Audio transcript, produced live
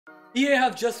EA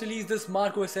have just released this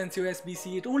Marco Asensio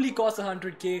SBC. It only costs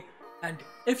 100k, and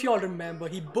if you all remember,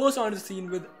 he burst onto the scene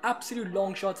with absolute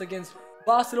long shots against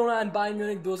Barcelona and Bayern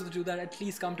Munich. Those are the two that at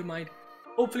least come to mind.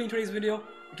 Hopefully in today's video,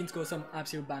 we can score some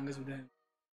absolute bangers with him.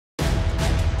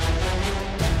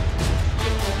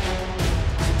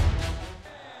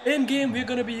 In game, we're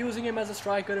going to be using him as a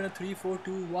striker in a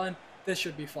 3-4-2-1. This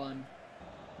should be fun.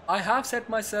 I have set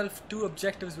myself two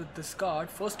objectives with this card.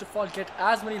 First of all, get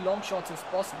as many long shots as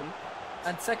possible.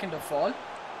 And second of all,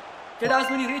 get as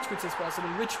many rage quits as possible.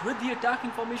 Which with the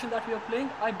attacking formation that we are playing,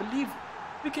 I believe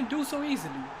we can do so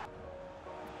easily.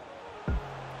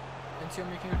 Asensio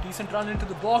making a decent run into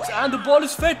the box. And the ball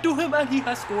is fed to him and he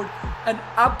has scored an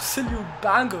absolute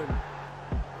banger.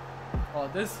 Oh,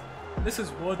 this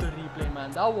is worth a replay,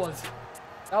 man. That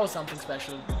was something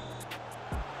special.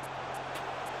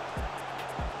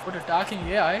 Good attacking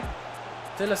AI.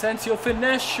 Still Asensio,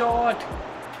 finesse shot.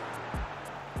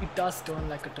 He does turn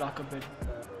like a truck a bit.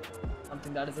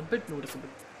 Something that is a bit noticeable.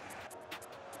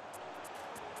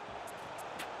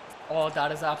 Oh,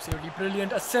 that is absolutely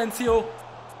brilliant. Asensio.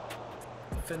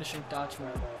 Finishing touch,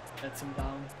 man. Lets him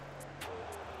down.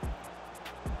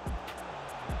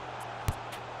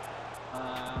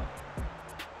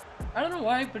 I don't know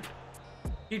why, but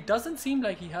he doesn't seem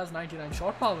like he has 99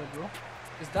 shot power, bro.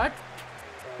 That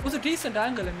was a decent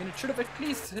angle. I mean, it should have at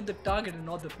least hit the target and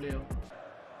not the player.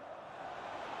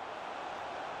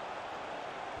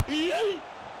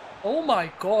 Oh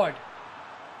my god.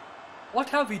 What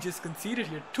have we just conceded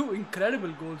here? Two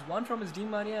incredible goals. One from his Di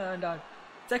Maria, and our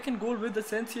second goal with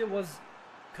Asensio was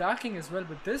cracking as well.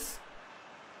 But this,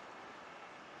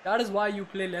 that is why you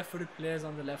play left-footed players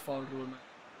on the left forward role, man.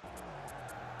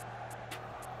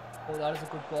 Oh, that is a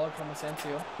good ball from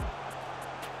Asensio.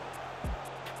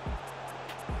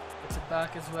 Gets it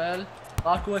back as well.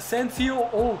 Marco Asensio.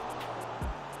 Oh,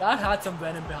 that had some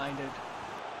venom behind it.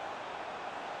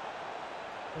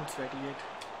 Don't sweaty it.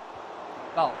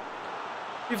 Wow.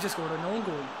 We've just scored an own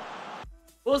goal.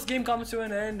 First game comes to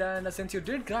an end and Asensio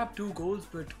did grab 2 goals,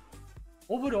 but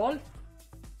overall,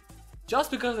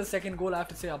 just because of the second goal, I have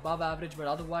to say above average, but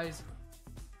otherwise,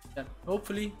 yeah,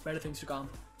 hopefully better things to come.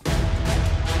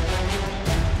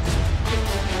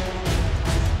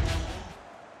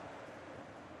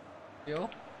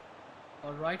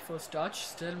 Alright, first touch.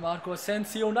 Still Marco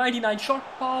Asensio, 99 shot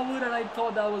power, and I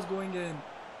thought that was going in.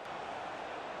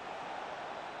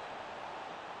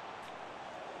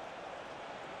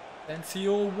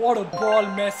 Asensio, what a ball,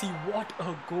 Messi, what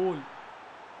a goal.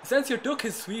 Asensio took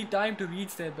his sweet time to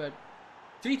reach there, but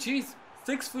GG's,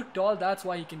 6 foot tall, that's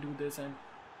why he can do this, and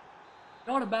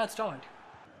not a bad start.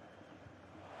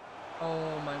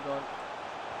 Oh my god.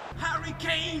 Harry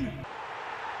Kane!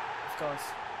 Of course.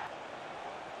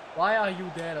 Why are you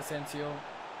there, Asensio?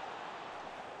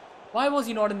 Why was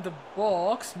he not in the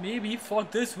box? Maybe for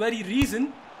this very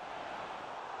reason.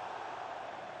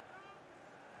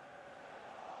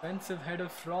 Offensive header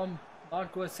from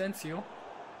Marco Asensio.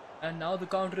 And now the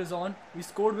counter is on. We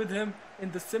scored with him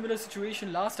in the similar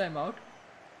situation last time out.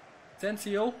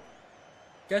 Asensio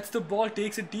gets the ball,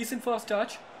 takes a decent first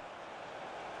touch.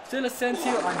 Still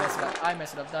Asensio. I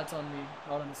messed it up. That's on me,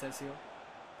 not on Asensio.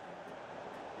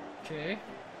 Okay.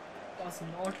 Does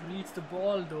not reach the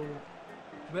ball though.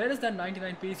 Where is that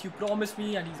 99 pace you promised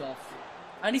me? And he's off.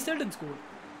 And he still didn't score.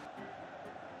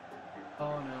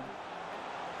 Oh no.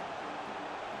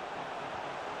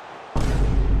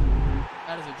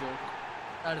 That is a joke.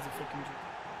 That is a freaking joke.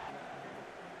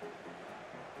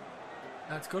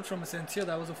 That's good from Asensio.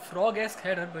 That was a frog-esque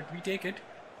header, but we take it.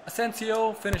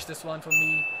 Asensio, finish this one for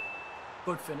me.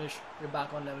 Good finish. We're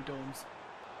back on level terms.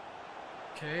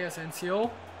 Okay,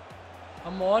 Asensio.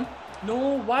 Come on.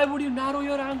 No, why would you narrow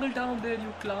your angle down there,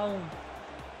 you clown?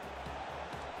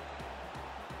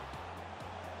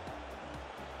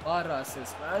 Barra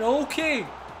assist, man. Okay.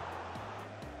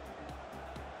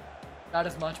 That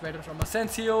is much better from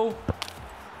Asensio.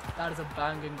 That is a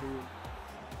banging goal.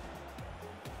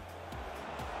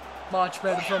 Much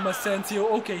better from Asensio.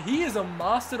 Okay, he is a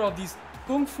master of these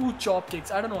kung fu chop kicks.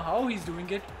 I don't know how he's doing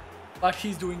it, but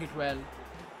he's doing it well.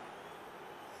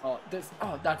 Oh,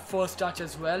 that first touch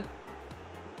as well.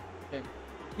 Okay,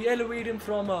 we elevate him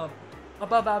from a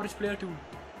above average player to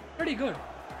pretty good.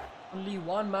 Only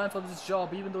one man for this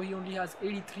job, even though he only has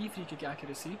 83 free kick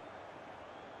accuracy.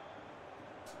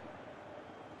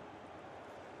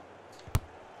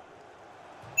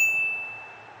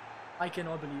 I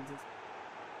cannot believe this.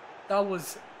 That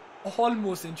was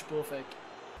almost inch perfect.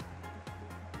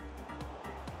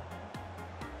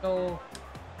 No.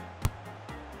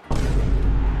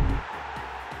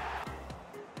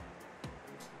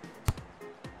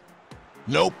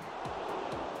 Nope.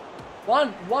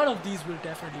 One of these will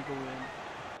definitely go in.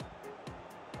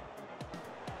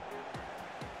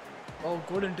 Oh,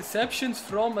 good interceptions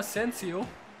from Asensio.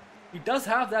 He does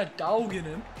have that dog in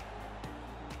him.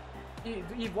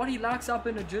 What he lacks up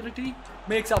in agility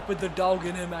makes up with the dog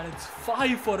in him, and it's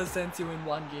 5 for Asensio in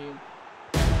one game.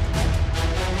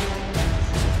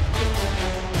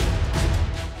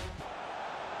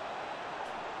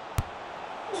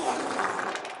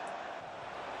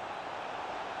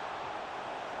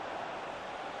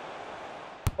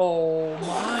 Oh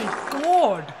my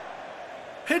god!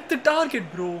 Hit the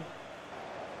target, bro!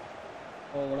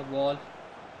 Oh, what a ball.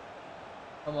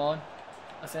 Come on.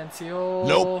 Asensio.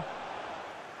 Nope.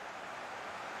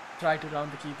 Try to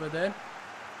round the keeper there.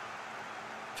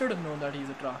 Should have known that he's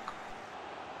a truck.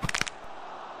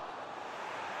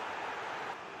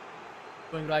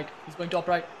 Going right. He's going top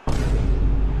right.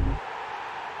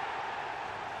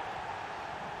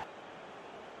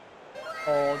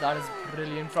 Oh, that is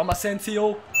brilliant from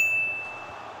Asensio.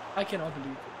 I cannot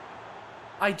believe it.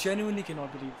 I genuinely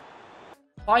cannot believe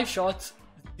it. 5 shots,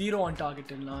 0 on target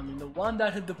till now. I mean, the one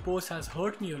that hit the post has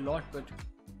hurt me a lot, but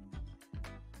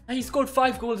he scored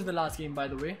 5 goals in the last game, by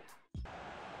the way.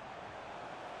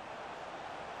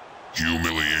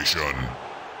 Humiliation.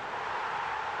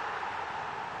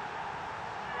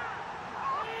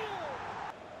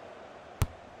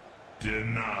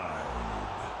 Denied.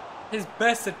 His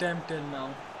best attempt till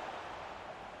now.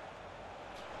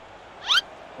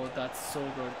 Oh, that's so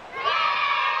good.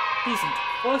 Decent.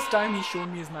 First time he's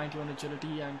shown me his 91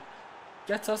 agility and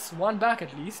gets us 1 back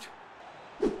at least.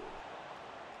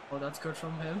 Oh, that's good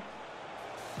from him.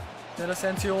 Then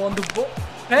Asensio on the ball.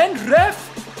 Pen ref!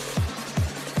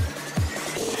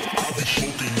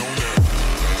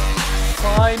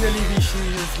 Finally we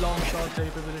see his long shot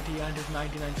capability and his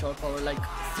 99 shot power. Like,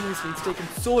 seriously, it's taken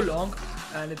so long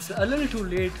and it's a little too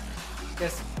late.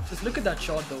 Yes, just look at that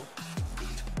shot though.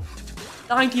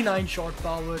 99 shot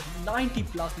power, 90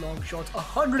 plus long shots,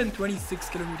 126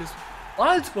 kilometers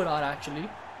miles per hour actually.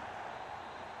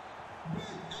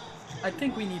 I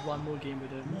think we need one more game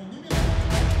with him.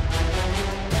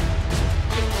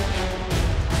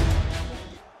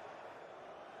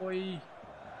 Oi.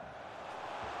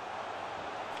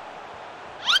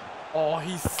 Oh,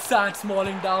 he sat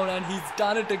Smalling down and he's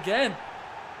done it again.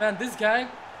 Man, this guy,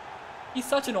 he's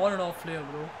such an on and off player,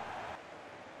 bro.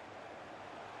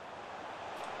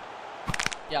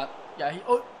 Yeah,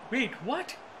 oh, wait,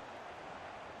 what?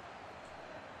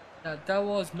 That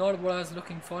was not what I was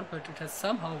looking for, but it has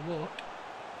somehow worked.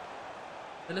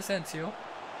 Asensio.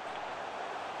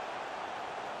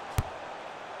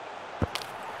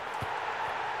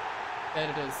 There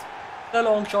it is. The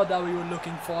long shot that we were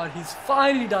looking for. He's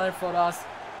finally done it for us.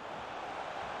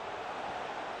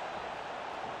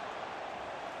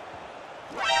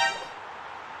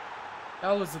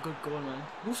 That was a good goal, man.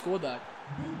 Who scored that?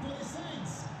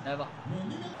 Never.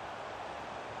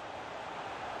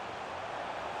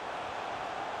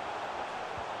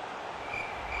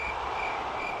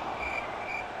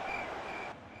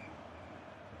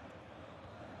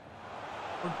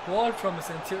 Good ball from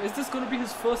Asensio. Is this going to be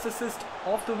his first assist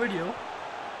of the video?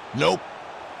 Nope.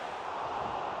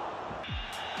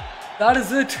 That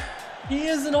is it. He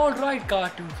is an alright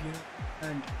card to view.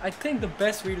 And I think the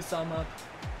best way to sum up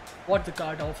what the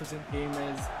card offers in game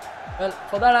is, well,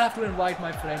 for that I have to invite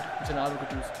my friend Gennaro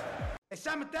Gattuso.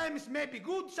 Sometimes it may be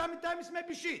good, sometimes it may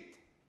be shit.